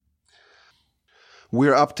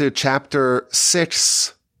We're up to chapter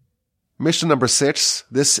 6, mission number 6.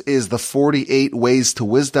 This is the 48 ways to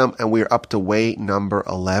wisdom, and we're up to way number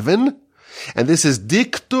 11. And this is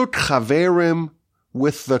Diktut Chaverim,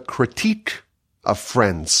 with the critique of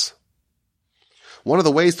friends. One of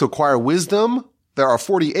the ways to acquire wisdom, there are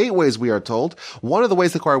 48 ways we are told. One of the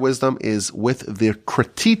ways to acquire wisdom is with the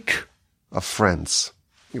critique of friends.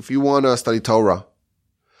 If you want to study Torah,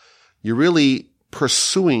 you're really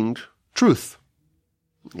pursuing truth.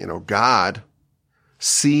 God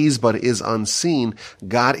sees but is unseen.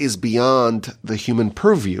 God is beyond the human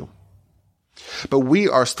purview. But we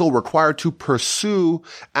are still required to pursue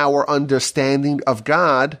our understanding of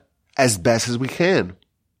God as best as we can.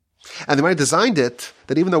 And the Almighty designed it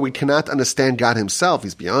that even though we cannot understand God himself,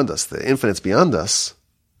 he's beyond us, the infinite's beyond us,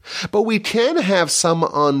 but we can have some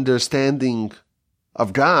understanding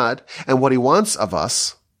of God and what he wants of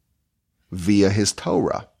us via his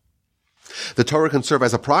Torah. The Torah can serve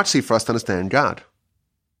as a proxy for us to understand God.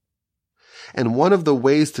 And one of the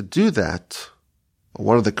ways to do that,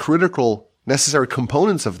 one of the critical necessary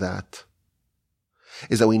components of that,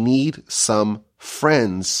 is that we need some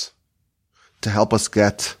friends to help us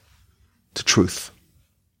get to truth.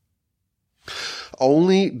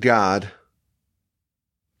 Only God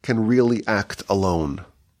can really act alone.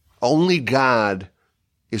 Only God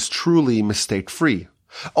is truly mistake-free.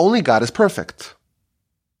 Only God is perfect.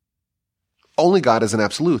 Only God is an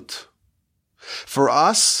absolute. For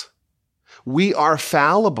us, we are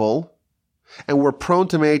fallible and we're prone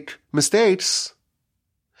to make mistakes.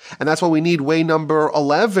 And that's why we need way number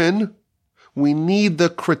 11. We need the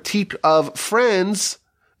critique of friends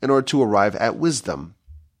in order to arrive at wisdom.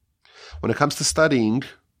 When it comes to studying,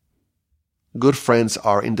 good friends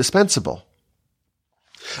are indispensable.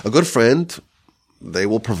 A good friend, they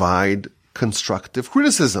will provide constructive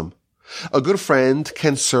criticism. A good friend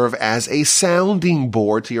can serve as a sounding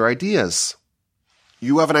board to your ideas.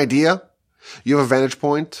 You have an idea, you have a vantage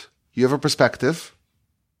point, you have a perspective.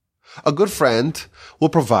 A good friend will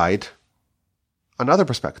provide another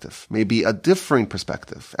perspective, maybe a differing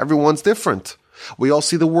perspective. Everyone's different. We all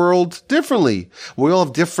see the world differently. We all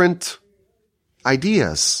have different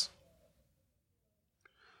ideas.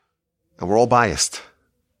 And we're all biased.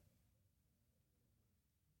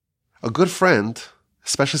 A good friend,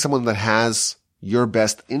 especially someone that has your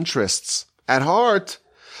best interests at heart,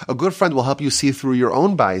 a good friend will help you see through your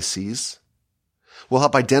own biases, will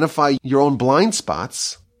help identify your own blind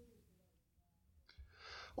spots.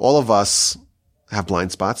 All of us have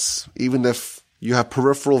blind spots. Even if you have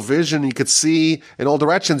peripheral vision, you could see in all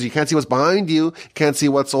directions. You can't see what's behind you. You can't see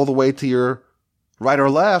what's all the way to your right or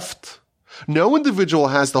left. No individual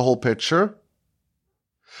has the whole picture.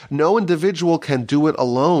 No individual can do it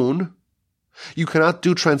alone. You cannot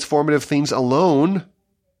do transformative things alone.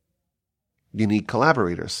 You need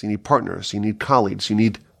collaborators. You need partners. You need colleagues. You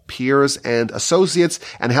need peers and associates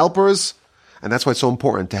and helpers. And that's why it's so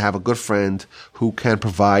important to have a good friend who can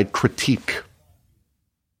provide critique.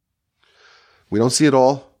 We don't see it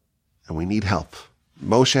all, and we need help.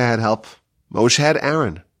 Moshe had help. Moshe had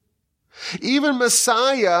Aaron. Even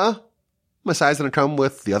Messiah's going to come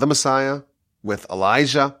with the other Messiah, with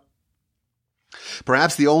Elijah.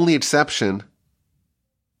 Perhaps the only exception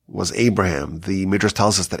was Abraham. The Midrash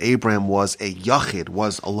tells us that Abraham was a yachid,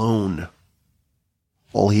 was alone.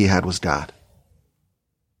 All he had was God.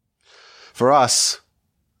 For us,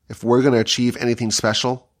 if we're going to achieve anything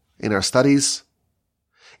special in our studies,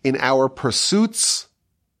 in our pursuits,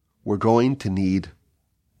 we're going to need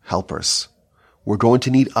helpers. We're going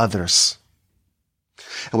to need others.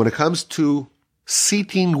 And when it comes to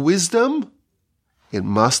seeking wisdom, it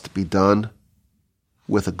must be done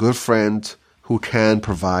with a good friend who can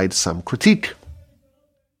provide some critique.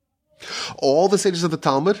 All the sages of the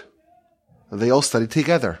Talmud, they all studied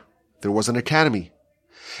together. There was an academy.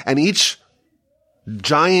 And each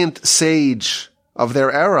giant sage of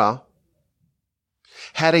their era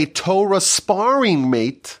had a Torah sparring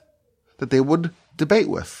mate that they would debate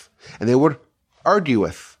with, and they would argue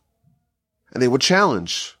with, and they would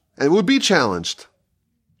challenge, and it would be challenged.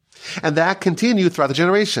 And that continued throughout the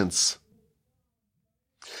generations.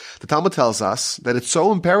 The Talmud tells us that it's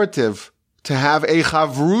so imperative to have a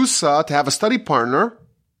chavrusa, to have a study partner,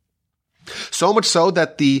 so much so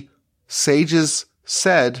that the sages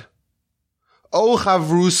said, O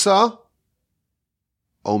chavrusa,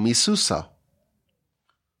 O misusa.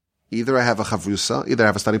 Either I have a chavrusa, either I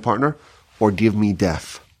have a study partner, or give me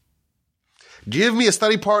death. Give me a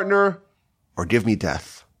study partner, or give me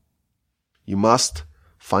death. You must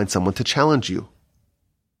find someone to challenge you.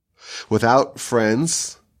 Without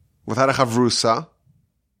friends, without a chavrusa,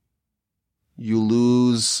 you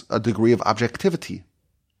lose a degree of objectivity.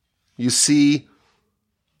 You see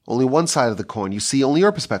only one side of the coin. You see only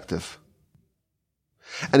your perspective.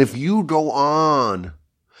 And if you go on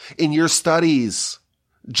in your studies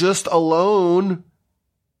just alone,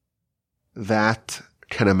 that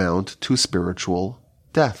can amount to spiritual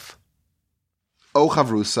death. O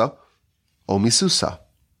chavrusa, o misusa.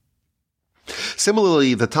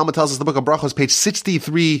 Similarly, the Talmud tells us in the book of Brachos, page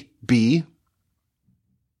 63b,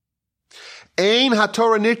 Ein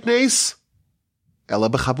haTorah nitnes ela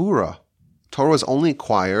b'chabura. Torah is only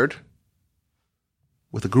acquired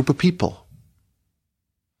with a group of people.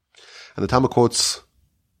 And the Talmud quotes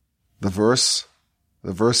the verse.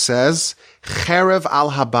 The verse says, Cherev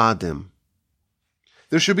al habadim.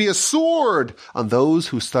 There should be a sword on those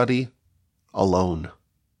who study alone.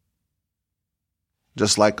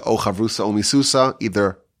 Just like O chavrusa o misusa,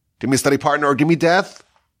 either give me a study partner or give me death.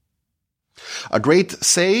 A great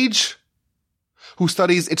sage who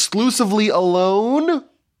studies exclusively alone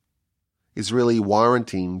is really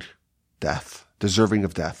warranting death, deserving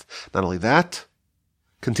of death. Not only that,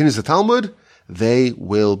 continues the Talmud, they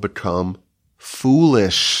will become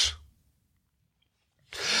foolish.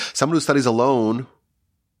 Someone who studies alone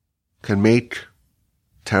can make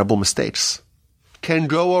terrible mistakes, can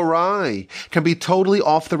go awry, can be totally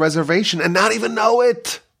off the reservation and not even know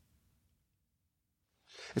it.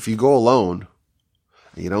 If you go alone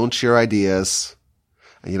and you don't share ideas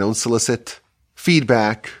and you don't solicit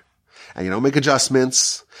feedback and you don't make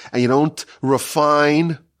adjustments and you don't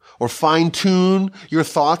refine or fine-tune your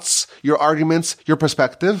thoughts, your arguments, your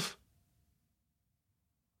perspective,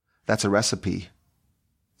 that's a recipe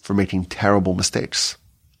for making terrible mistakes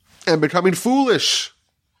and becoming foolish.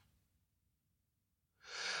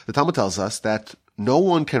 The Talmud tells us that no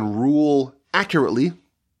one can rule accurately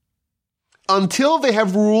until they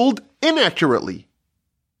have ruled inaccurately.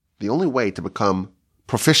 The only way to become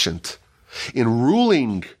proficient in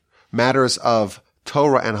ruling matters of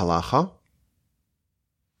Torah and halacha,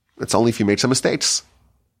 it's only if you make some mistakes.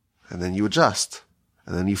 And then you adjust.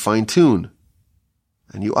 And then you fine-tune.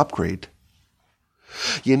 And you upgrade.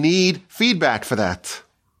 You need feedback for that.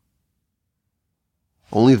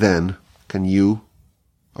 Only then can you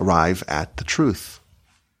arrive at the truth.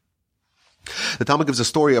 The Talmud gives a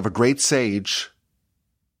story of a great sage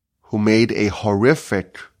who made a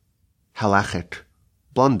horrific halachic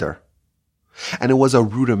blunder. And it was a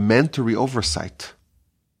rudimentary oversight.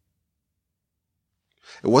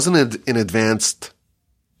 It wasn't an advanced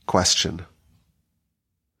question.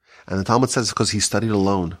 And the Talmud says because he studied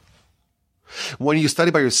alone. When you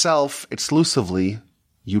study by yourself exclusively,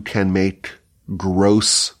 you can make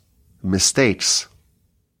gross mistakes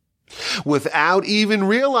without even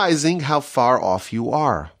realizing how far off you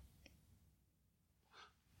are.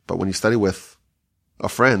 But when you study with a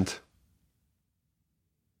friend,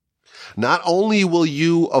 not only will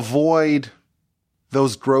you avoid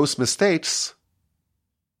those gross mistakes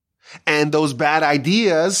and those bad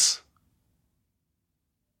ideas,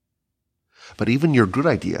 but even your good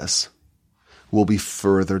ideas will be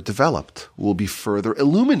further developed, will be further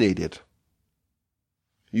illuminated.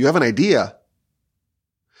 You have an idea,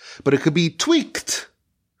 but it could be tweaked.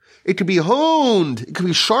 It could be honed. It could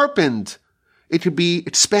be sharpened. It could be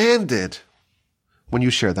expanded when you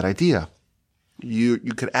share that idea. You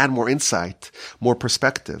could add more insight, more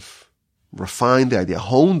perspective, refine the idea,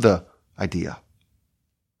 hone the idea.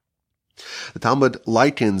 The Talmud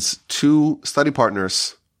likens two study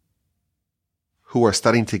partners who are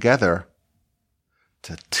studying together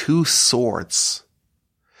to two swords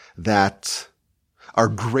that are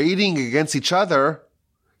grating against each other,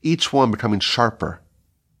 each one becoming sharper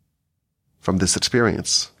from this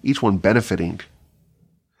experience, each one benefiting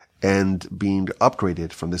and being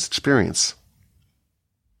upgraded from this experience.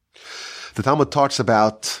 The Talmud talks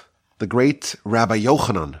about the great Rabbi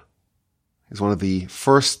Yochanan. He's one of the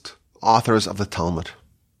first authors of the Talmud.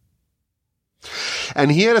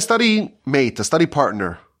 And he had a study mate, a study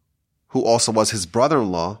partner, who also was his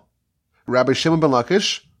brother-in-law, Rabbi Shimon ben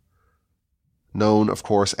Lakish, known, of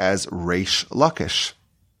course, as Reish Lakish.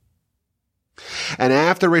 And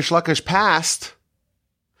after Reish Lakish passed,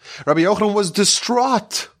 Rabbi Yochanan was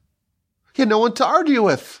distraught. He had no one to argue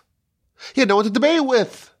with. He had no one to debate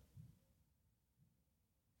with.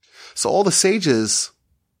 So all the sages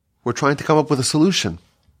were trying to come up with a solution.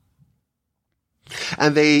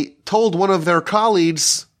 And they told one of their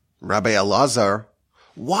colleagues, Rabbi Elazar,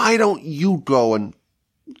 why don't you go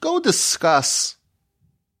discuss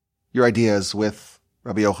your ideas with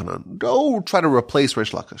Rabbi Yochanan? Go try to replace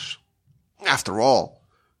Reish Lakish. After all,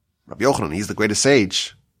 Rabbi Yochanan, he's the greatest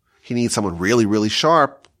sage. He needs someone really, really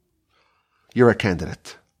sharp. You're a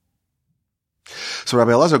candidate. So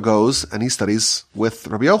Rabbi Elazar goes and he studies with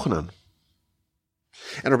Rabbi Yochanan.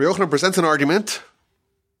 And Rabbi Yochanan presents an argument,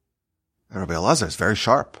 and Rabbi Elazar is very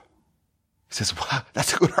sharp. He says, wow,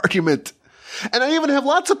 that's a good argument. And I even have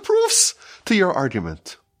lots of proofs to your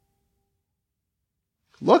argument.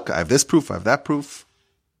 Look, I have this proof, I have that proof.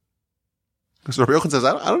 So Rabbi Yochanan says,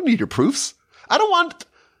 I don't need your proofs. I don't want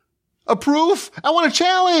a proof. I want a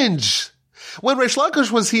challenge. When Reish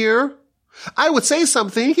Lakish was here, I would say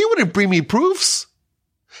something. He wouldn't bring me proofs.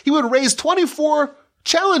 He would raise 24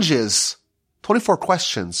 challenges, 24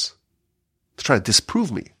 questions to try to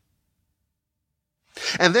disprove me.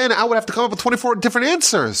 And then I would have to come up with 24 different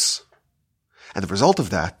answers. And the result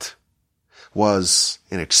of that was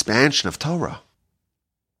an expansion of Torah.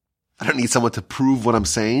 I don't need someone to prove what I'm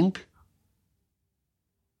saying.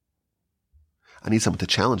 I need someone to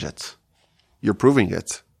challenge it. You're proving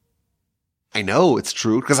it. I know it's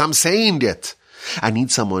true because I'm saying it. I need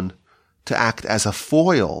someone to act as a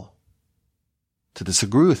foil to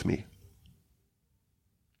disagree with me.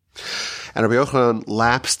 And Rabbi Yochanan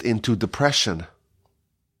lapsed into depression.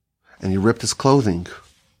 And he ripped his clothing.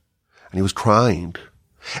 And he was crying.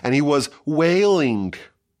 And he was wailing.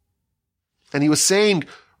 And he was saying,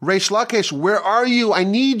 Reish Lakish, where are you? I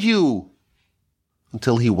need you.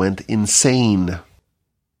 Until he went insane.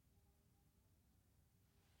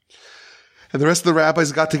 And the rest of the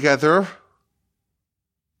rabbis got together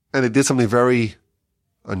and they did something very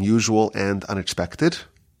unusual and unexpected.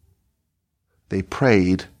 They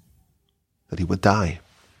prayed that he would die.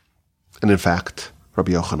 And in fact,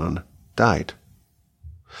 Rabbi Yochanan died.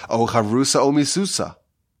 O chavrusa o misusa.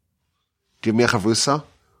 Give me a chavrusa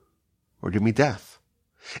or give me death.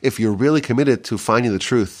 If you're really committed to finding the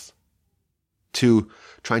truth, to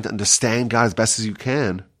trying to understand God as best as you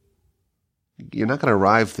can, you're not going to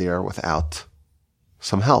arrive there without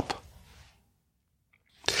some help.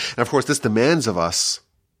 And of course, this demands of us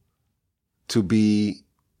to be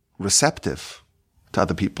receptive to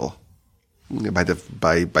other people. By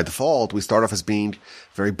default, we start off as being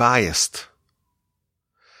very biased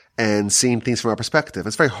and seeing things from our perspective.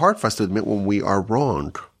 It's very hard for us to admit when we are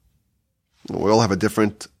wrong. We all have a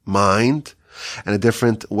different mind and a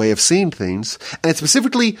different way of seeing things. And it's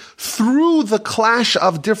specifically through the clash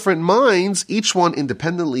of different minds, each one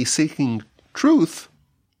independently seeking truth,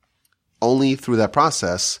 only through that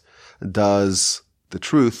process does the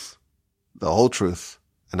truth, the whole truth,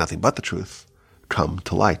 and nothing but the truth, come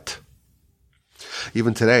to light.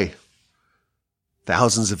 Even today,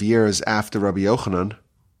 thousands of years after Rabbi Yochanan,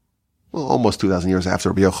 well, almost 2,000 years after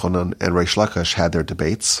Rabbi Yochanan and Reish Lakish had their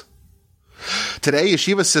debates, today,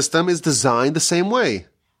 yeshiva system is designed the same way.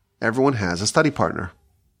 Everyone has a study partner.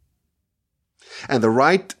 And the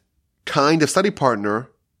right kind of study partner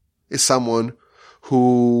is someone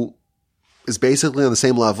who is basically on the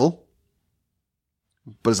same level,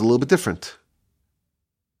 but is a little bit different.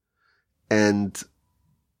 And,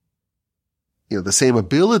 the same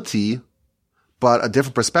ability, but a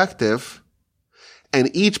different perspective. And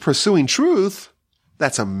each pursuing truth,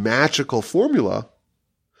 that's a magical formula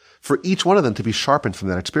for each one of them to be sharpened from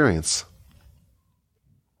that experience.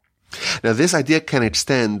 Now, this idea can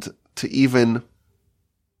extend to even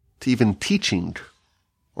teaching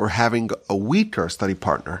or having a weaker study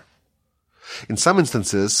partner. In some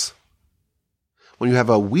instances, when you have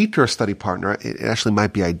a weaker study partner, it actually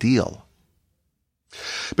might be ideal.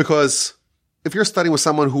 Because if you're studying with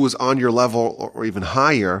someone who is on your level or even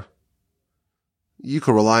higher, you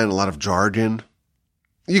could rely on a lot of jargon.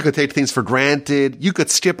 You could take things for granted. You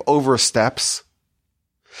could skip over steps.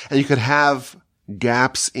 And you could have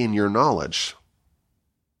gaps in your knowledge.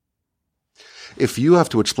 If you have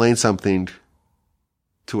to explain something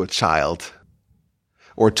to a child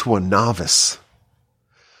or to a novice,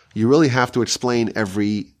 you really have to explain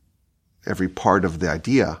every part of the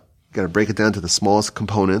idea. You got to break it down to the smallest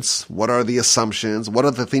components. What are the assumptions? What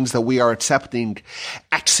are the things that we are accepting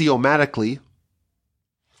axiomatically?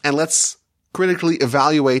 And let's critically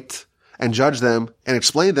evaluate and judge them and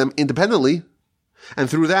explain them independently. And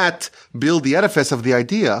through that, build the edifice of the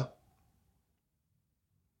idea.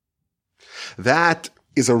 That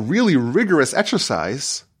is a really rigorous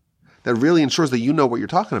exercise that really ensures that you know what you're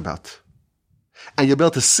talking about. And you'll be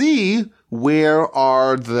able to see where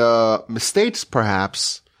are the mistakes,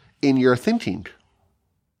 perhaps, in your thinking.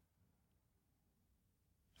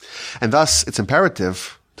 And thus, it's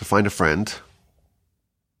imperative to find a friend,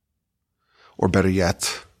 or better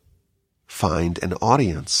yet, find an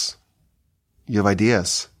audience. You have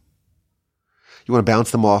ideas. You want to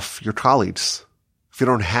bounce them off your colleagues. If you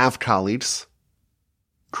don't have colleagues,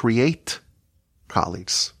 create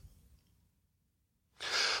colleagues.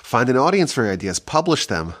 Find an audience for your ideas. Publish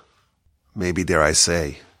them. maybe dare I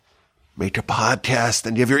say, make a podcast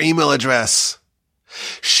and give your email address.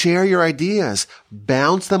 Share your ideas.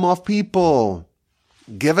 Bounce them off people.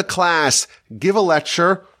 Give a class. Give a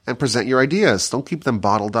lecture and present your ideas. Don't keep them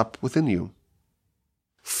bottled up within you.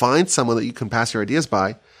 Find someone that you can pass your ideas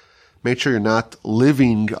by. Make sure you're not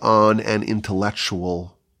living on an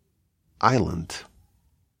intellectual island.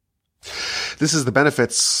 This is the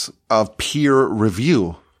benefits of peer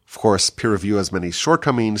review. Of course, peer review has many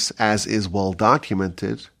shortcomings, as is well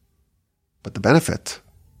documented, but the benefit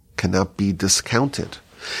cannot be discounted.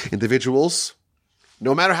 Individuals,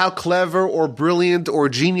 no matter how clever or brilliant or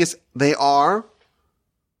genius they are,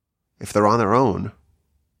 if they're on their own,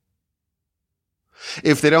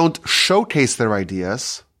 if they don't showcase their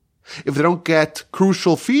ideas, if they don't get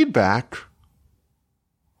crucial feedback,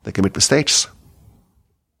 they can make mistakes.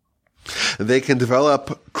 They can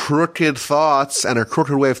develop crooked thoughts and a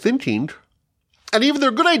crooked way of thinking, and even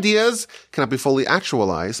their good ideas cannot be fully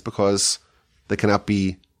actualized because they cannot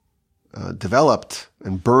be developed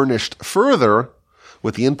and burnished further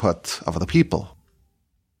with the input of other people.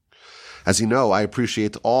 As you know, I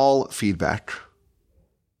appreciate all feedback.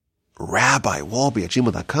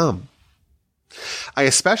 RabbiWolbe@gmail.com. I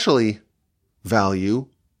especially value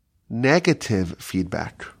negative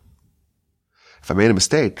feedback. If I made a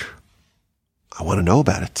mistake, I want to know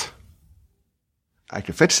about it. I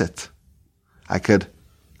could fix it. I could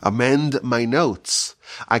amend my notes.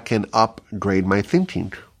 I can upgrade my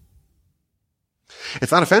thinking.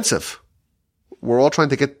 It's not offensive. We're all trying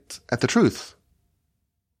to get at the truth.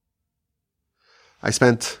 I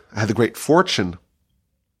had the great fortune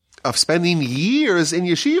of spending years in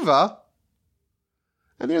yeshiva,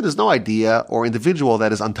 and there's no idea or individual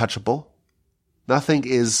that is untouchable. Nothing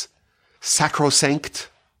is sacrosanct.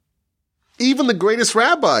 Even the greatest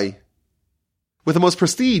rabbi with the most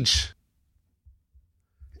prestige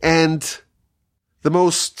and the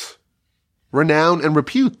most renown and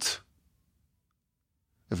repute,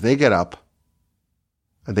 if they get up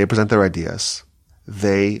and they present their ideas,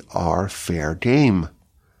 they are fair game.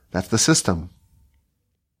 That's the system.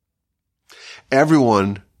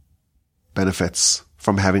 Everyone benefits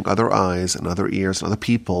from having other eyes and other ears and other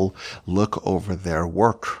people look over their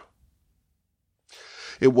work.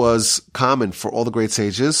 It was common for all the great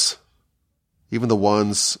sages, even the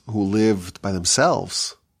ones who lived by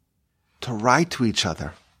themselves, to write to each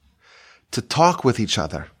other, to talk with each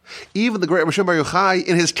other. Even the great Rav Shimon Bar Yochai,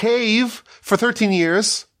 in his cave for 13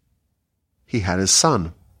 years, he had his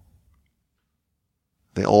son.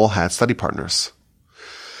 They all had study partners.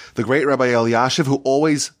 The great Rabbi Eliashiv, who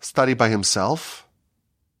always studied by himself,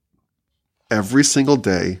 every single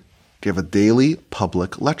day gave a daily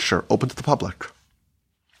public lecture, open to the public.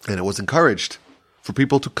 And it was encouraged for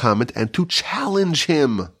people to comment and to challenge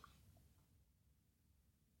him.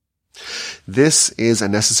 This is a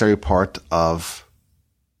necessary part of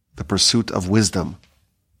the pursuit of wisdom.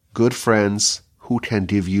 Good friends who can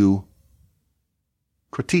give you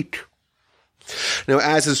critique. Now,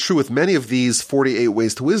 as is true with many of these 48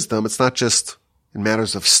 ways to wisdom, it's not just in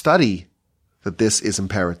matters of study that this is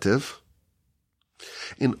imperative.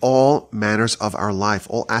 In all manners of our life,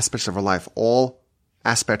 all aspects of our life, all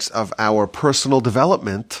aspects of our personal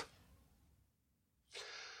development,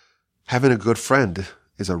 having a good friend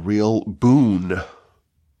is a real boon. A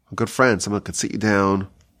good friend, someone could sit you down,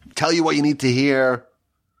 tell you what you need to hear,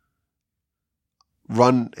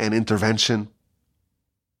 run an intervention.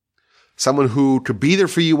 Someone who could be there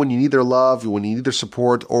for you when you need their love, when you need their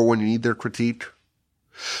support, or when you need their critique.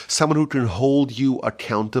 Someone who can hold you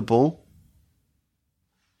accountable.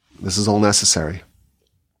 This is all necessary.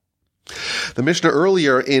 The Mishnah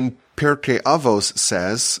earlier in Pirkei Avos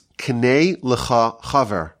says, Knei lecha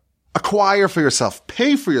chaver. Acquire for yourself,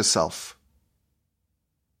 pay for yourself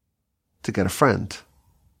to get a friend.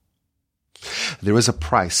 There is a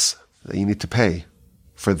price that you need to pay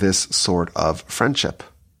for this sort of friendship.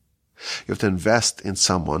 You have to invest in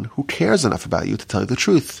someone who cares enough about you to tell you the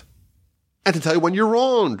truth, and to tell you when you're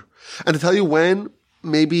wrong, and to tell you when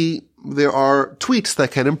maybe there are tweaks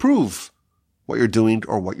that can improve what you're doing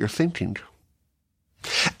or what you're thinking.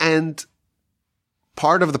 And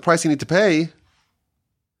part of the price you need to pay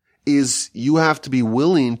is you have to be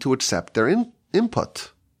willing to accept their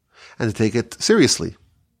input and to take it seriously.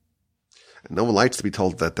 And no one likes to be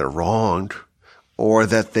told that they're wrong or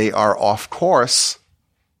that they are off course.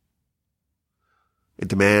 It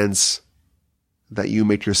demands that you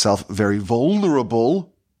make yourself very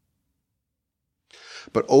vulnerable,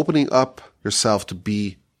 but opening up yourself to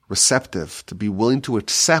be receptive, to be willing to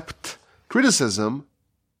accept criticism,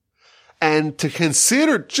 and to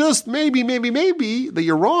consider just maybe that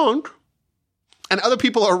you're wrong, and other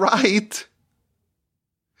people are right.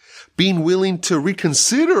 Being willing to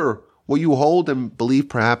reconsider what you hold and believe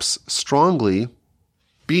perhaps strongly.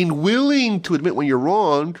 Being willing to admit when you're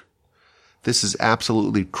wrong. This is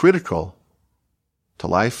absolutely critical to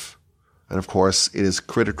life. And of course, it is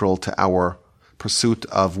critical to our pursuit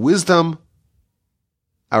of wisdom,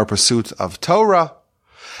 our pursuit of Torah,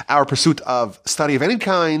 our pursuit of study of any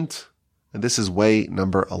kind. And this is way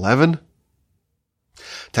number 11.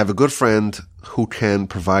 To have a good friend who can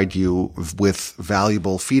provide you with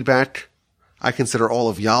valuable feedback. I consider all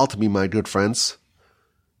of y'all to be my good friends.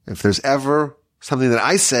 If there's ever something that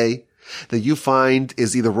I say that you find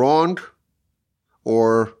is either wrong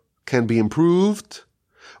or can be improved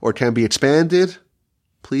or can be expanded,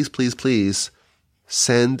 please, please, please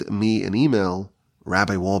send me an email,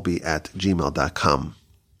 rabbiwolbe@gmail.com.